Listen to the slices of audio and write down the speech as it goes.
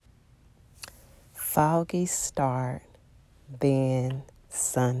Foggy start, then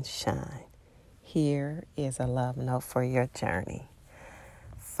sunshine. Here is a love note for your journey.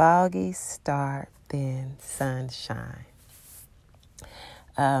 Foggy start, then sunshine.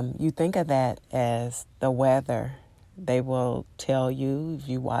 You think of that as the weather. They will tell you if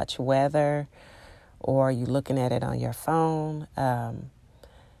you watch weather or you're looking at it on your phone,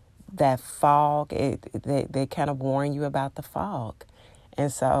 that fog, they kind of warn you about the fog. And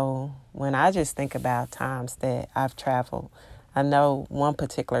so when I just think about times that I've traveled, I know one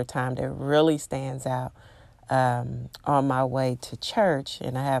particular time that really stands out on my way to church,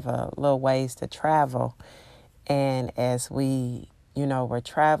 and I have a little ways to travel. And as we're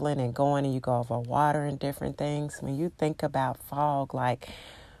traveling and going and you go over water and different things, when you think about fog, like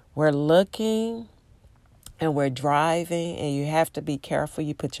we're looking and we're driving and you have to be careful.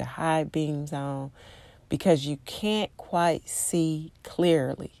 You put your high beams on because you can't quite see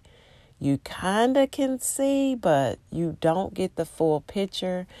clearly. You kind of can see, but you don't get the full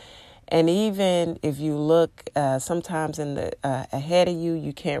picture. And even if you look sometimes in the ahead of you,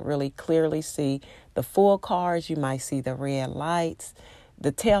 you can't really clearly see the full cars. You might see the red lights,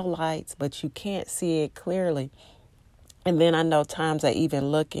 the tail lights, but you can't see it clearly. And then I know times I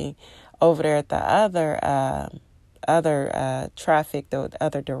even looking over there at the other traffic, the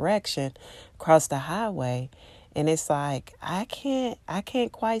other direction across the highway, and it's like I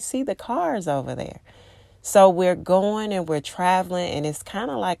can't quite see the cars over there. So we're going and we're traveling, and it's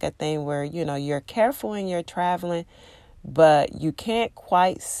kind of like a thing where you're careful when you're traveling, but you can't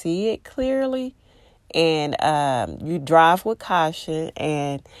quite see it clearly, and you drive with caution,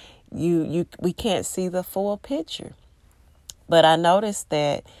 and we can't see the full picture. But I noticed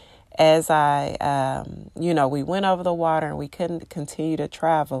that as we went over the water and we couldn't continue to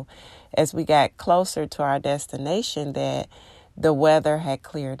travel, as we got closer to our destination, that the weather had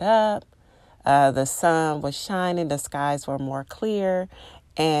cleared up, the sun was shining, the skies were more clear,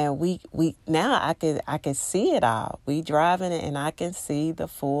 and we now I could see it all. We driving it and I can see the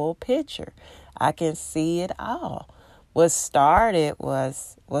full picture. I can see it all. What started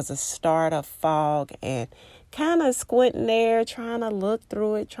was a start of fog and kind of squinting there, trying to look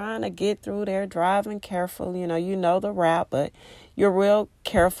through it, trying to get through there, driving careful. You know the route, but you're real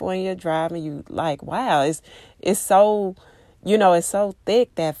careful when you're driving. You like, wow, it's so, it's so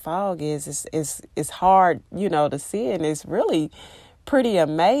thick, that fog is. It's hard, to see it. And it's really pretty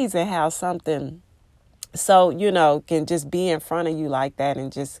amazing how something so, can just be in front of you like that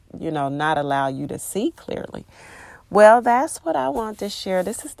and just, not allow you to see clearly. Well, that's what I want to share.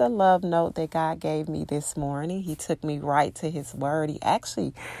 This is the love note that God gave me this morning. He took me right to his word. He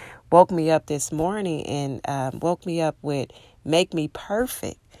actually woke me up this morning and woke me up with "make me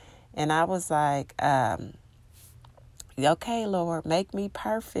perfect." And I was like, okay, Lord, make me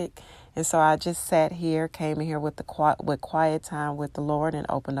perfect. And so I just sat here, came in here with quiet time with the Lord, and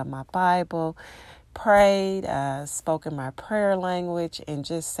opened up my Bible, prayed, spoke in my prayer language, and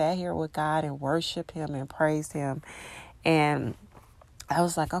just sat here with God and worshiped him and praised him. And I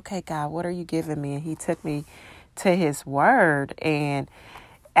was like, okay, God, what are you giving me? And he took me to his word. And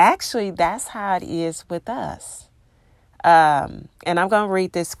actually, that's how it is with us. And I'm going to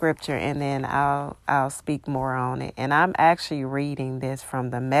read this scripture and then I'll speak more on it. And I'm actually reading this from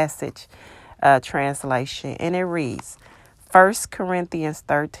the Message translation. And it reads, 1 Corinthians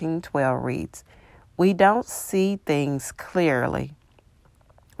 13:12 reads, "We don't see things clearly.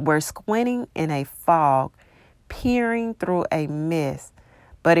 We're squinting in a fog, peering through a mist,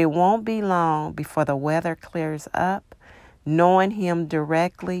 but it won't be long before the weather clears up, knowing him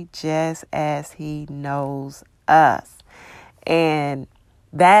directly just as he knows us." And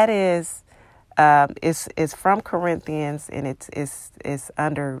that is it's from Corinthians, and it's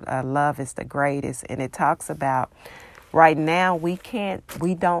under love is the greatest, and it talks about right now we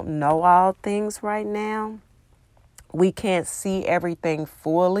don't know all things right now. We can't see everything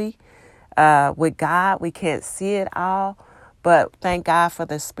fully. With God, we can't see it all. But thank God for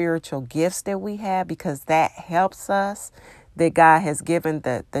the spiritual gifts that we have, because that helps us, that God has given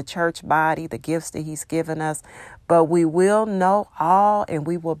the church body, the gifts that he's given us. But we will know all, and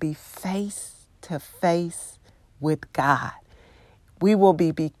we will be face to face with God. We will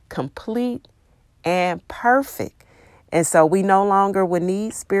be complete and perfect. And so we no longer will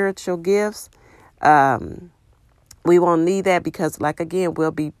need spiritual gifts. We won't need that because, again,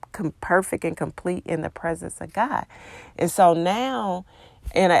 we'll be perfect and complete in the presence of God. And so now,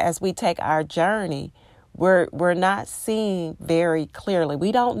 and as we take our journey, we're not seeing very clearly.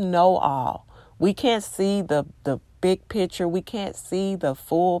 We don't know all. We can't see the big picture. We can't see the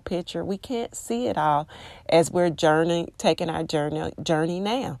full picture. We can't see it all as we're taking our journey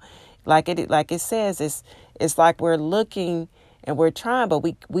now. Like it says, it's like we're looking and we're trying, but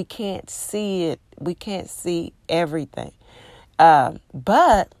we can't see it. We can't see everything.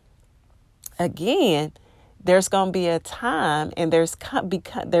 But again, there's going to be a time, and there's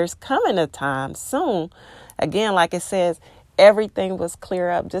coming a time soon. Again, like it says, everything was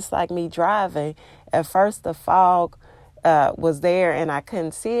clear up, just like me driving. At first, the fog was there and I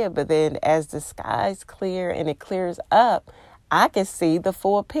couldn't see it. But then as the sky's clear and it clears up, I can see the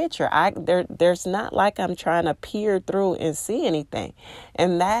full picture. There's not like I'm trying to peer through and see anything.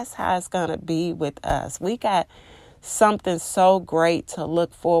 And that's how it's going to be with us. We got something so great to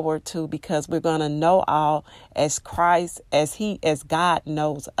look forward to, because we're going to know all as Christ, as God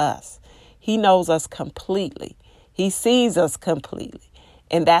knows us. He knows us completely. He sees us completely.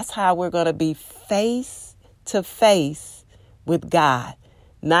 And that's how we're going to be face to face with God.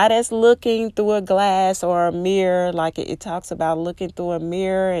 Not as looking through a glass or a mirror, like it talks about looking through a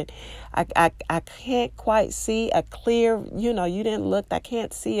mirror. And I can't quite see a clear, you didn't look, I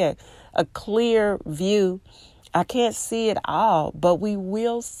can't see a clear view. I can't see it all, but we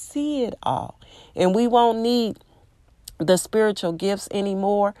will see it all. And we won't need the spiritual gifts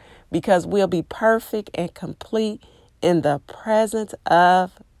anymore, because we'll be perfect and complete in the presence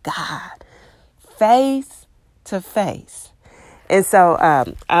of God, face to face. And so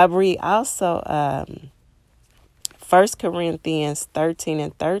I read also 1 Corinthians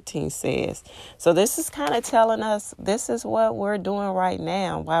 13:13 says, so this is kind of telling us this is what we're doing right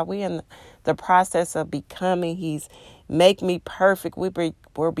now while we're in the process of becoming. He's make me perfect.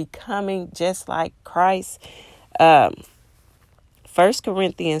 We're becoming just like Christ. 1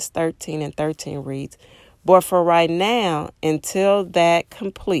 Corinthians 13:13 reads, but for right now, until that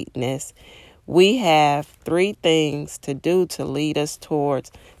completeness, we have 3 things to do to lead us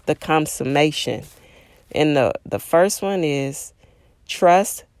towards the consummation. And the first one is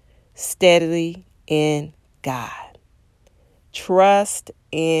trust steadily in God. Trust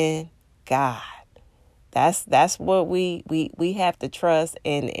in God. That's what we have to trust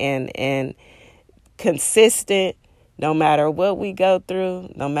and consistent, no matter what we go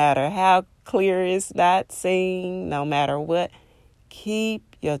through, no matter how clear it's not seen, no matter what.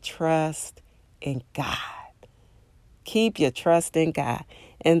 Keep your trust in God. Keep your trust in God.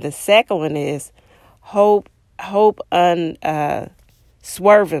 And the second one is hope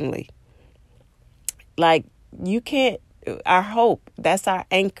unswervingly. Like you can't, our hope, that's our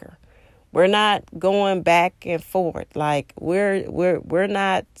anchor. We're not going back and forth. Like we're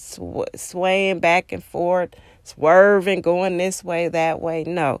not swaying back and forth, swerving, going this way, that way.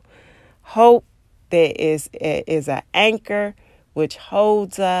 No. Hope that is an anchor which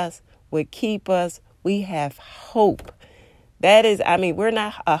holds us, will keep us. We have hope. That is, we're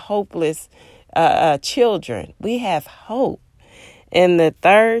not a hopeless children. We have hope. And the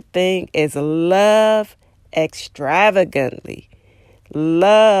third thing is love extravagantly.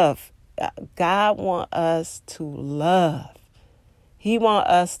 Love. God wants us to love. He wants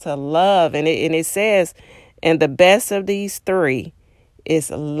us to love. And it says, and the best of these 3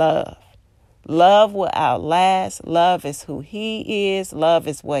 is love. Love will outlast. Love is who He is. Love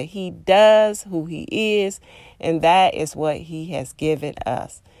is what He does, who He is. And that is what He has given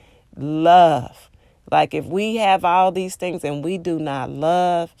us. Love. Like if we have all these things and we do not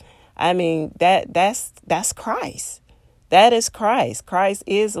love, that's Christ. That is Christ. Christ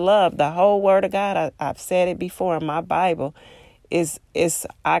is love. The whole Word of God, I've said it before in my Bible,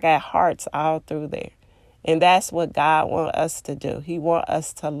 I got hearts all through there. And that's what God wants us to do. He wants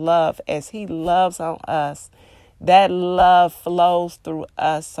us to love as He loves on us. That love flows through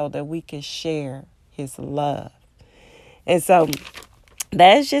us so that we can share His love. And so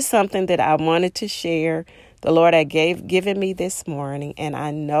that's just something that I wanted to share. The Lord had given me this morning, and I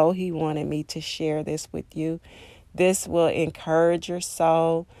know He wanted me to share this with you. This will encourage your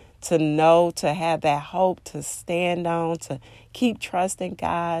soul to know, to have that hope, to stand on, to keep trusting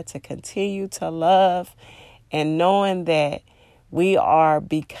God, to continue to love, and knowing that we are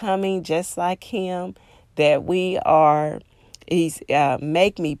becoming just like Him, that He's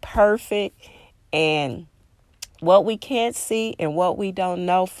make me perfect. And what we can't see and what we don't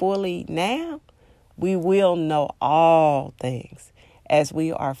know fully now, we will know all things as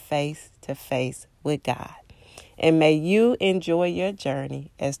we are face to face with God. And may you enjoy your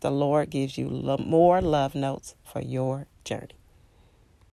journey as the Lord gives you more love notes for your journey.